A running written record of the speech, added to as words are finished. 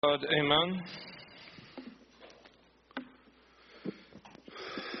God, amen.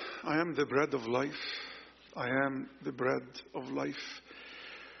 I am the bread of life. I am the bread of life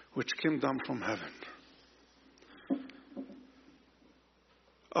which came down from heaven.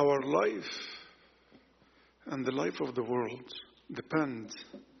 Our life and the life of the world depend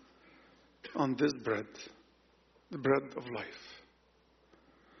on this bread, the bread of life,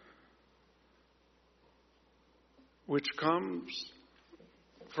 which comes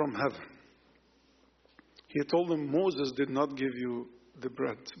from heaven. He told them, Moses did not give you the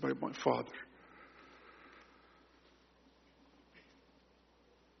bread by my Father.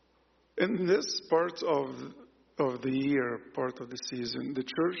 In this part of the year, part of the season, the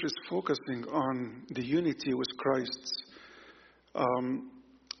church is focusing on the unity with Christ.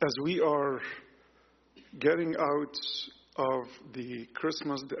 As we are getting out of the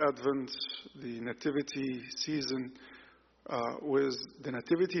Christmas, the Advent, the Nativity season, with the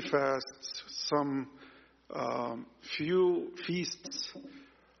Nativity fasts, some few feasts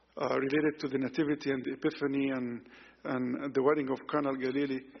related to the Nativity and the Epiphany and the wedding of Cana of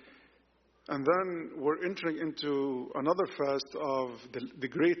Galilee. And then we're entering into another fast of the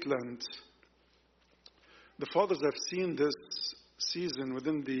Great Lent. The fathers have seen this season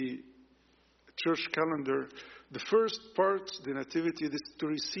within the church calendar. The first part, the Nativity, is to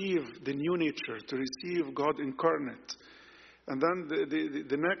receive the new nature, to receive God incarnate. And then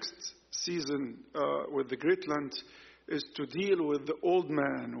the next season with the Great Lent is to deal with the old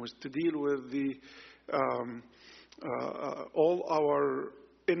man, was to deal with the all our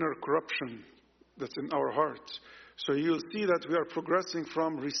inner corruption that's in our hearts. So you'll see that we are progressing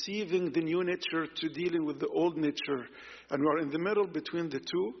from receiving the new nature to dealing with the old nature. And we are in the middle between the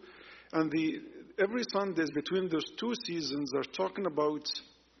two. And every Sundays between those two seasons are talking about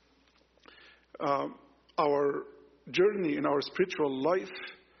our journey in our spiritual life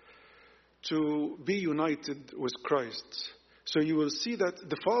to be united with Christ. So you will see that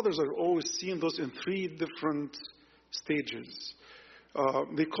the fathers are always seeing those in three different stages.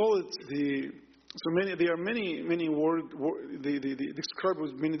 They call it there are many words, they describe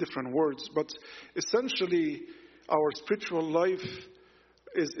with many different words, but essentially our spiritual life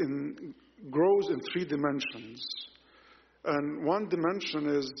grows in three dimensions. And one dimension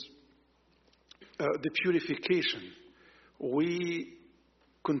is the purification. We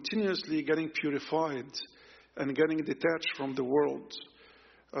continuously getting purified and getting detached from the world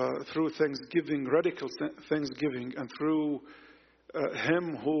through thanksgiving, radical thanksgiving, and through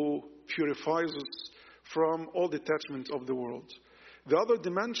Him who purifies us from all detachment of the world. The other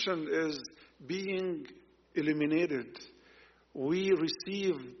dimension is being illuminated. We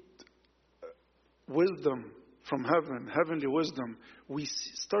received wisdom from heaven, heavenly wisdom. We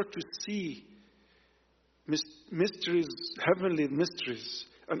start to see mysteries, heavenly mysteries,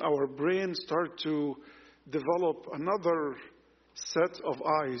 and our brain start to develop another set of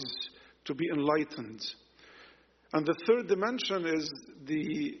eyes to be enlightened. And the third dimension is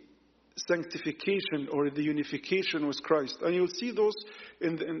the sanctification or the unification with Christ. And you'll see those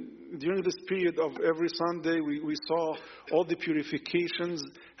during this period of every Sunday. We saw all the purifications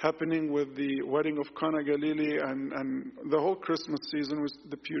happening with the wedding of Cana Galilee, and the whole Christmas season was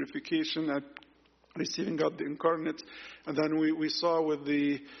the purification and receiving God the incarnate. And then we saw with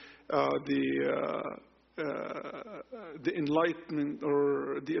the enlightenment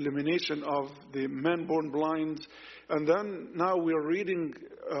or the elimination of the man born blind. And then now we are reading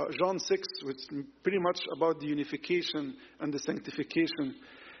John 6, which is pretty much about the unification and the sanctification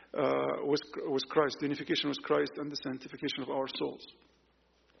with Christ, the unification with Christ and the sanctification of our souls.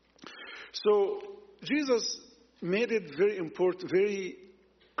 So Jesus made it very important, very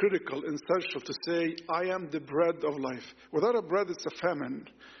critical and essential to say, I am the bread of life. Without a bread, it's a famine.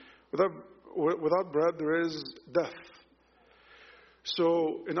 Without bread, there is death.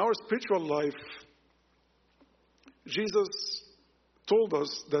 So in our spiritual life, Jesus told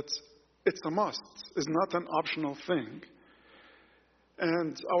us that it's a must. It's not an optional thing.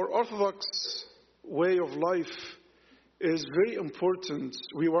 And our Orthodox way of life is very important.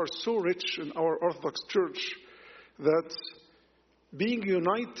 We are so rich in our Orthodox Church that being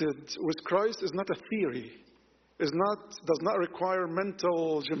united with Christ is not a theory. Does not require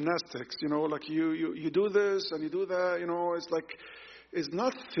mental gymnastics, like you do this and you do that, it's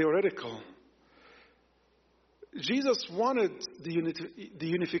not theoretical. Jesus wanted the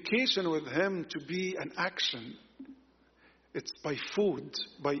unification with Him to be an action. It's by food,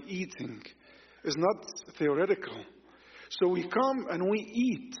 by eating. It's not theoretical. So we come and we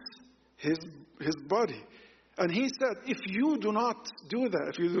eat His body. And He said, if you do not do that,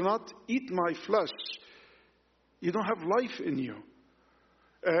 if you do not eat my flesh, you don't have life in you.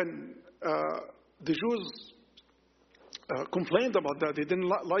 And the Jews complained about that. They didn't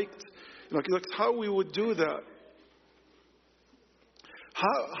like how we would do that.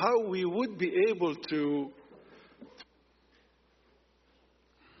 How we would be able to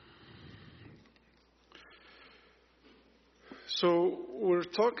So we're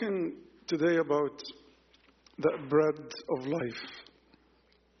talking today about that bread of life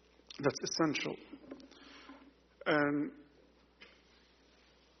that's essential. And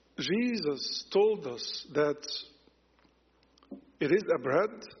Jesus told us that it is a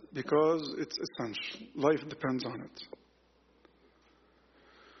bread because it's essential. Life depends on it.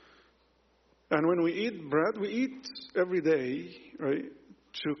 And when we eat bread, we eat every day, right,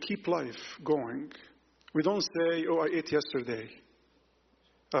 to keep life going. We don't say, oh, I ate yesterday.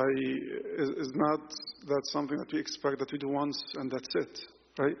 Is not that's something that we expect that we do once and that's it,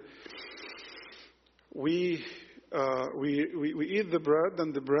 right? We eat the bread,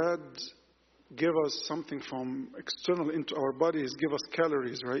 and the bread give us something from external into our bodies, give us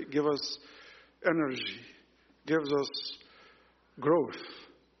calories, right? Give us energy, gives us growth,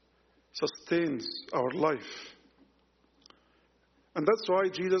 sustains our life. And that's why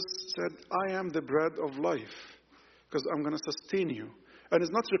Jesus said, I am the bread of life, because I'm going to sustain you. And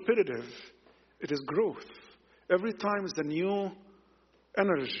it's not repetitive, it is growth. Every time is a new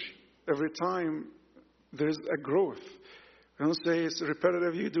energy. Every time there's a growth. You don't say it's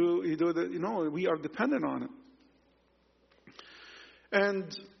repetitive, you do that. No, we are dependent on it.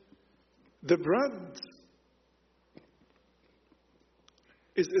 And the bread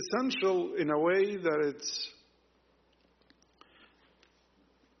is essential in a way that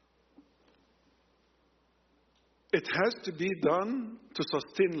it has to be done to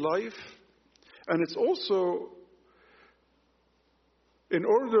sustain life, and it's also in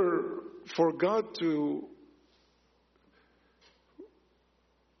order for God to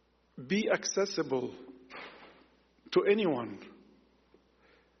be accessible to anyone.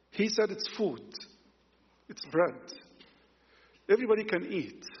 He said it's food, it's bread. Everybody can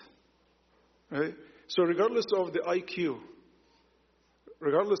eat, right? So regardless of the IQ,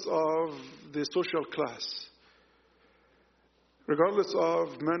 regardless of the social class, regardless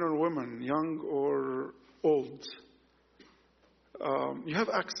of men or women, young or old, you have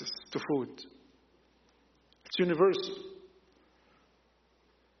access to food. It's universal.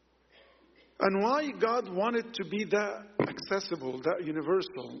 And why God wanted to be that accessible, that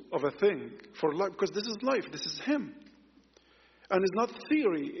universal of a thing for life? Because this is life, this is Him. And it's not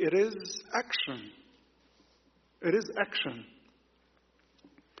theory, it is action. It is action.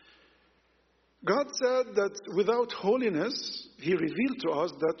 God said that without holiness, He revealed to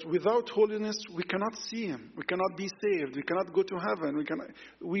us that without holiness we cannot see Him. We cannot be saved. We cannot go to heaven.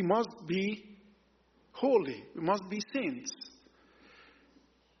 We must be holy. We must be saints.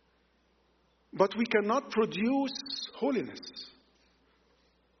 But we cannot produce holiness.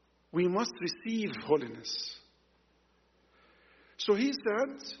 We must receive holiness. So He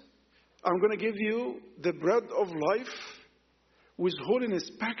said, I'm going to give you the bread of life with holiness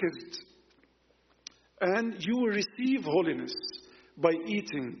packaged. And you will receive holiness by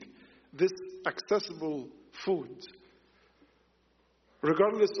eating this accessible food.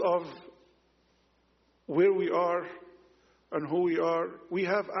 Regardless of where we are and who we are, we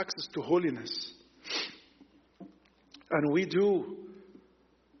have access to holiness. And we do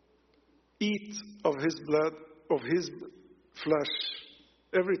eat of His blood, of His flesh,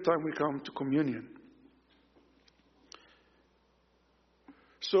 every time we come to communion.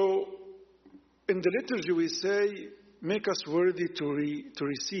 So, in the liturgy we say, make us worthy to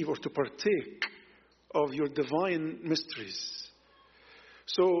receive or to partake of your divine mysteries.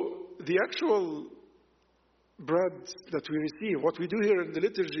 So the actual bread that we receive, what we do here in the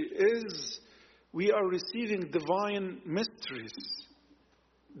liturgy is we are receiving divine mysteries,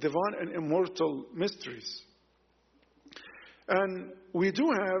 divine and immortal mysteries. And we do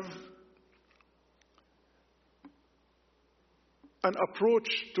have an approach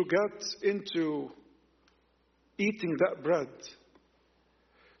to get into eating that bread.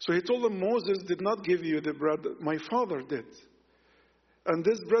 So He told them, Moses did not give you the bread, my Father did. And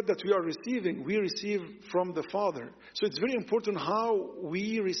this bread that we are receiving, we receive from the Father. So it's very important how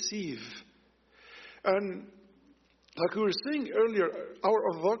we receive. And like we were saying earlier, our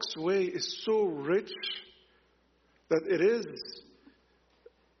Orthodox way is so rich that it is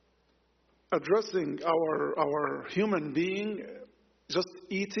addressing our human being, just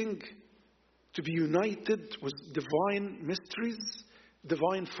eating, to be united with divine mysteries,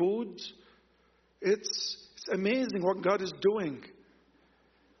 divine food. It's amazing what God is doing,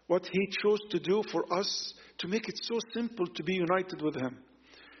 what He chose to do for us to make it so simple to be united with Him.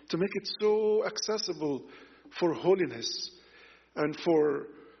 to make it so accessible for holiness and for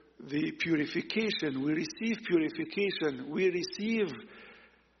the purification. We receive purification. We receive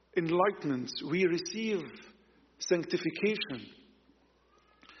enlightenment. We receive sanctification.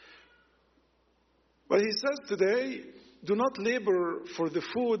 But he says today, do not labor for the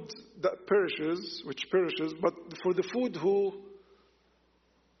food that perishes, but for the food who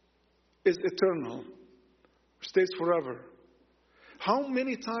is eternal, stays forever. How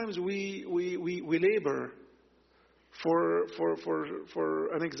many times we labor for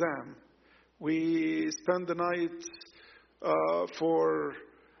an exam? We spend the night for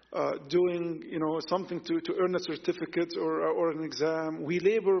doing something to earn a certificate or an exam. We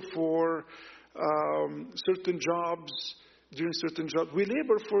labor for certain jobs, during certain jobs. We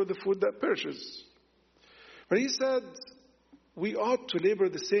labor for the food that perishes. But he said we ought to labor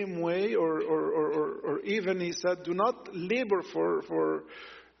the same way, or even he said, do not labor for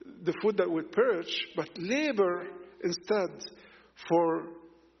the food that would perish, but labor instead for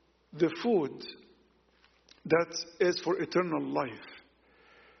the food that is for eternal life.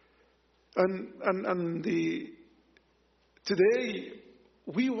 And today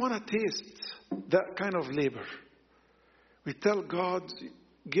we want to taste that kind of labor. We tell God,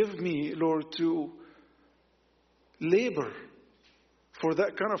 give me, Lord, to labor for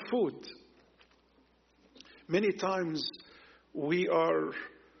that kind of food. Many times we are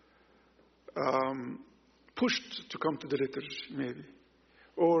pushed to come to the liturgy, maybe.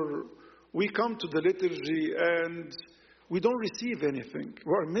 Or we come to the liturgy and we don't receive anything.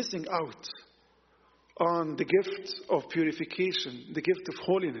 We are missing out on the gift of purification, the gift of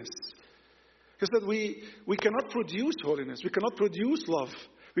holiness. He said we cannot produce holiness. We cannot produce love.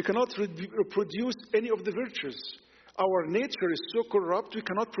 We cannot produce any of the virtues. Our nature is so corrupt, we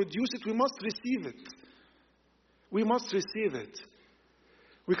cannot produce it. We must receive it. We must receive it.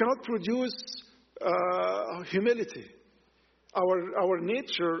 We cannot produce humility. Our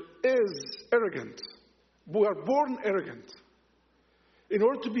nature is arrogant. We are born arrogant. In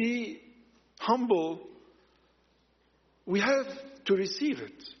order to be humble, we have to receive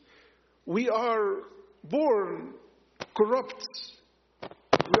it. We are born corrupt.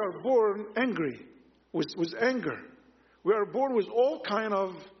 We are born angry, with anger. We are born with all kind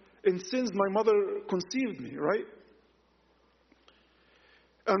of sins. My mother conceived me, right?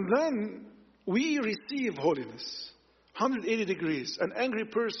 And then we receive holiness. 180 degrees. An angry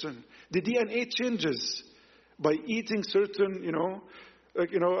person, the DNA changes by eating certain,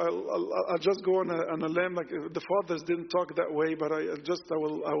 I'll just go on a limb. Like the fathers didn't talk that way, but I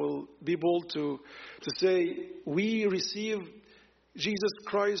will be bold to say we receive Jesus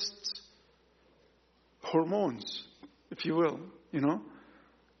Christ's hormones, if you will.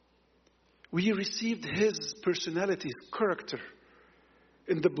 We received His personality, His character,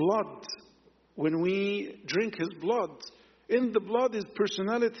 in the blood. When we drink His blood, in the blood is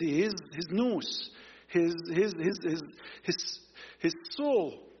personality, His nous, His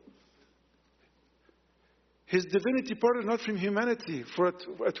soul, His divinity parted not from humanity for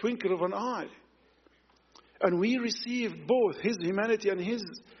a twinkle of an eye. And we receive both His humanity and His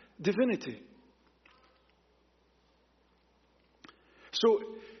divinity. So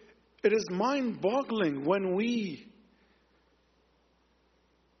it is mind-boggling when we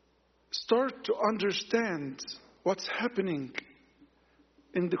start to understand what's happening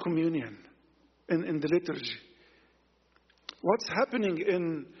in the communion, in the liturgy. What's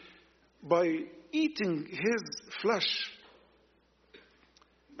happening by eating His flesh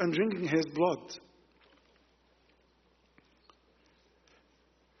and drinking His blood.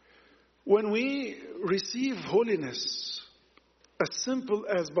 When we receive holiness, as simple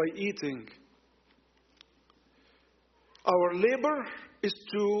as by eating, our labor is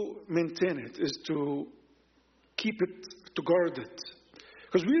to maintain it, is to keep it, to guard it.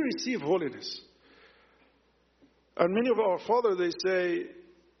 Because we receive holiness. And many of our fathers, they say,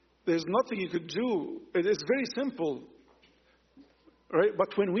 there's nothing you could do. It is very simple. Right?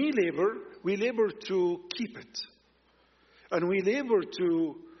 But when we labor to keep it. And we labor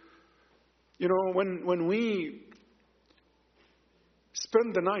to, when we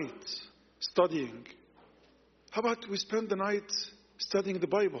spend the night studying, how about we spend the night studying the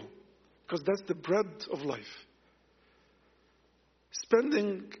Bible? Because that's the bread of life.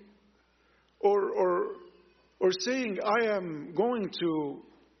 Spending or saying, I am going to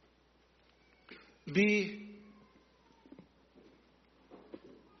be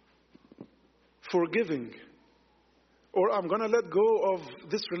forgiving, or I'm going to let go of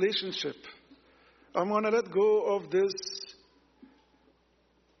this relationship. I'm going to let go of this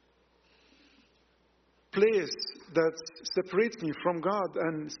place that separates me from God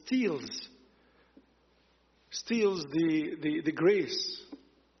and steals the grace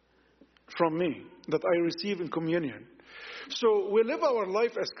from me that I receive in communion. So we live our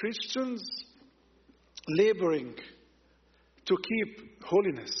life as Christians laboring to keep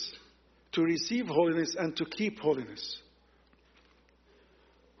holiness, to receive holiness and to keep holiness.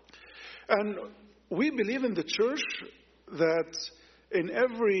 And we believe in the church that in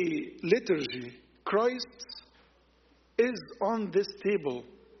every liturgy, Christ is on this table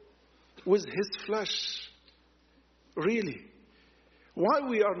with his flesh. Really. Why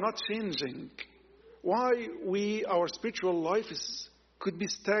we are not changing? Why our spiritual life could be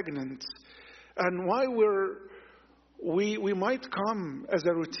stagnant? And why we might come as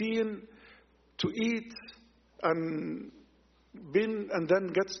a routine to eat and then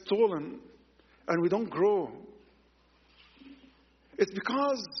get stolen and we don't grow. It's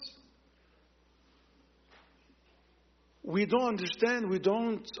because we don't understand, we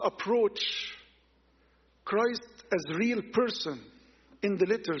don't approach Christ as a real person in the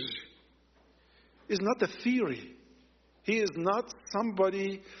liturgy. He's not a theory. He is not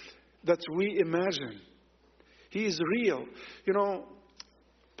somebody that we imagine. He is real. You know,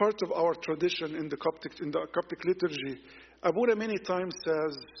 part of our tradition in the Coptic liturgy, Abuna many times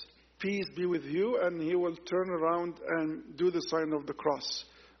says, "Peace be with you," and he will turn around and do the sign of the cross,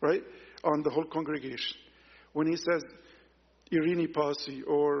 right, on the whole congregation. When he says, "Irene Pasi,"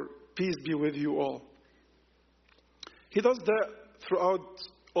 or "Peace be with you all." He does that throughout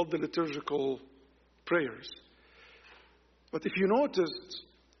all the liturgical prayers. But if you noticed,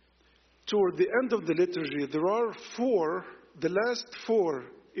 toward the end of the liturgy, there are the last four,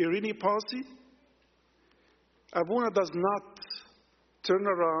 Irene Pasi. Abuna does not turn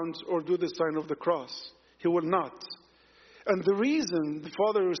around or do the sign of the cross. He will not. And the reason the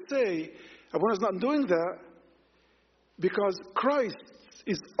Father will say, Abuna is not doing that, because Christ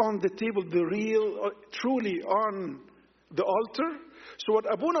is on the table, the real, truly on the altar. So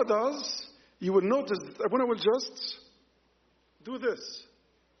what Abuna does, you will notice that Abuna will just do this.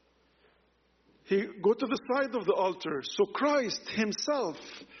 He go to the side of the altar. So Christ himself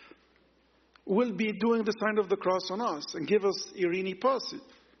will be doing the sign of the cross on us and give us Irene Pasi.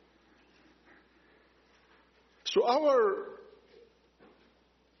 So our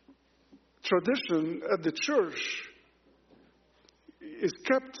tradition at the church is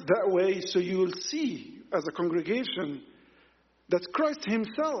kept that way, so you will see as a congregation that Christ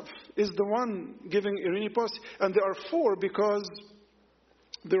himself is the one giving Irene Pasi. And there are four because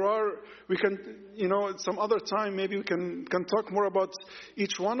we can, some other time maybe we can talk more about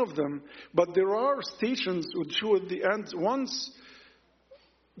each one of them. But there are stations which at the end, once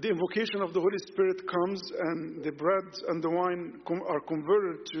the invocation of the Holy Spirit comes and the bread and the wine are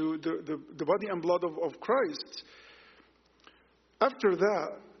converted to the body and blood of Christ, after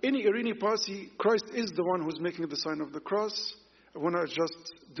that, any Irene Pasi, Christ is the one who's making the sign of the cross. When I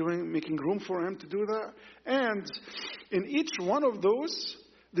just making room for him to do that. And in each one of those,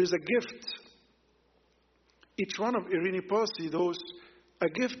 there's a gift. Each one of Irene Pasi, a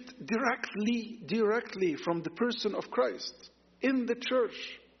gift directly from the person of Christ in the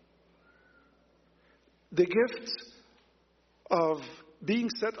church. The gift of being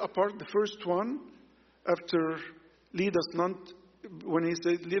set apart, the first one, after lead us not, when he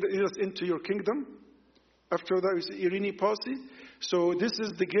said, lead us into your kingdom. After that, we say Irene Pasi. So this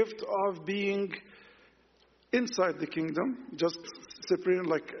is the gift of being inside the kingdom, just separating,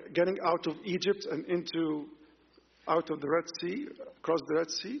 like getting out of Egypt and out of the Red Sea, across the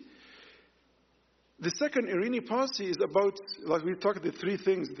Red Sea. The second Irene Pasi is about, like we talked, the three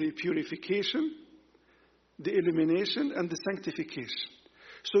things: the purification, the illumination, and the sanctification.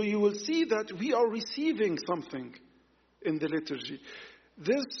 So you will see that we are receiving something in the liturgy.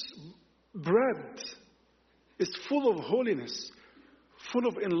 This bread is full of holiness, full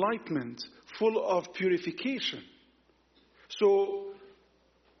of enlightenment, full of purification. So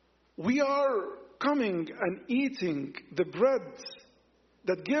we are coming and eating the bread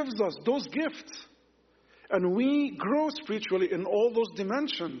that gives us those gifts. And we grow spiritually in all those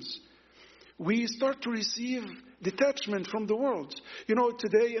dimensions. We start to receive detachment from the world.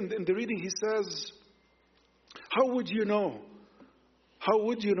 Today in the reading he says, how would you know? How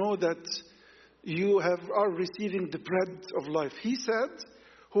would you know that you are receiving the bread of life? He said,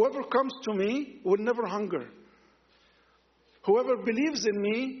 whoever comes to me will never hunger. Whoever believes in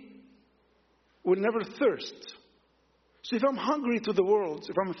me will never thirst. So if I'm hungry to the world,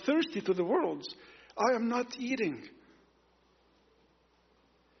 if I'm thirsty to the world, I am not eating.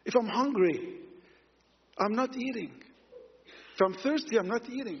 If I'm hungry, I'm not eating. If If I'm thirsty, I'm not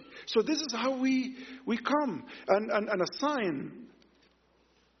eating. So this is how we come. And a sign,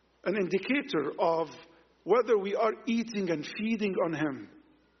 an indicator of whether we are eating and feeding on Him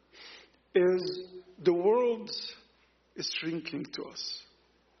is the world is shrinking to us.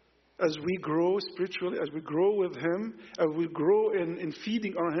 As we grow spiritually, as we grow with Him, as we grow in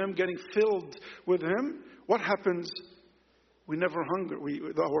feeding on Him, getting filled with Him, what happens? We never hunger.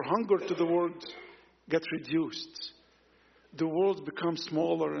 Our hunger to the world gets reduced. The world becomes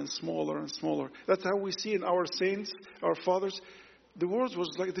smaller and smaller and smaller. That's how we see in our saints, our fathers. The world was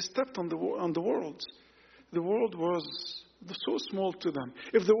like they stepped on the world. The world was so small to them.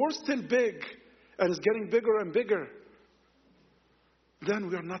 If the world's still big and is getting bigger and bigger, then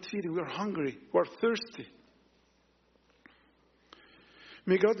we are not feeding. We are hungry. We are thirsty.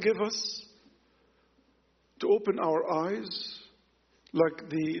 May God give us to open our eyes like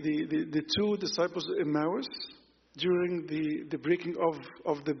the two disciples of Emmaus during the breaking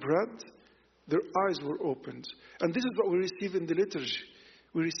of the bread. Their eyes were opened. And this is what we receive in the liturgy.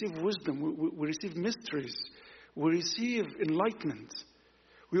 We receive wisdom. We receive mysteries. We receive enlightenment.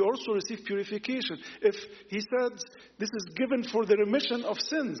 We also receive purification. If He said, this is given for the remission of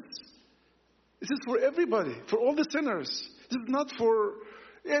sins. This is for everybody, for all the sinners. This is not for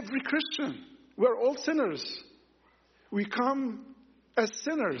every Christian. We are all sinners. We come as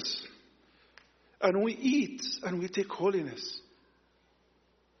sinners. And we eat and we take holiness.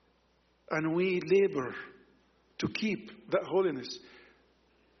 And we labor to keep that holiness.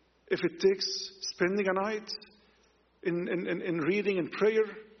 If it takes spending a night in reading and prayer,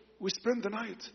 we spend the night.